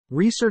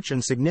Research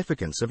and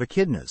significance of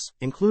echidnas,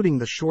 including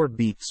the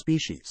short-beaked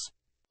species.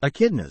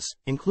 Echidnas,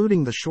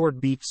 including the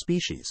short-beaked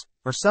species,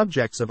 are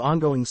subjects of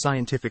ongoing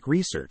scientific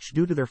research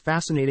due to their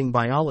fascinating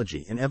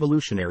biology and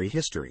evolutionary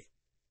history.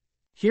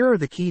 Here are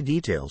the key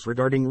details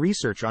regarding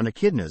research on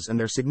echidnas and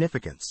their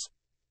significance.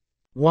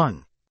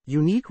 1.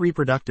 Unique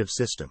reproductive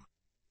system.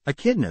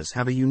 Echidnas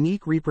have a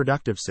unique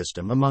reproductive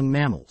system among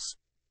mammals.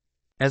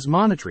 As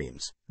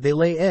monotremes, they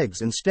lay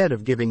eggs instead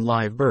of giving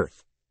live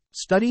birth.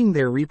 Studying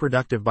their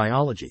reproductive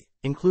biology,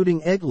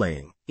 including egg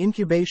laying,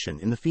 incubation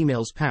in the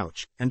female's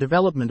pouch, and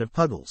development of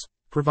puggles,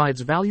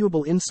 provides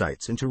valuable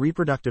insights into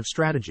reproductive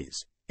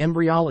strategies,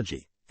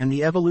 embryology, and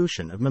the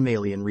evolution of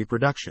mammalian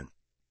reproduction.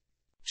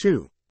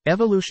 2.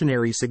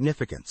 Evolutionary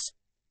significance.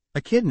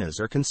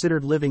 Echidnas are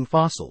considered living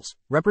fossils,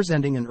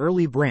 representing an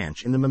early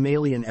branch in the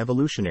mammalian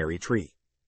evolutionary tree.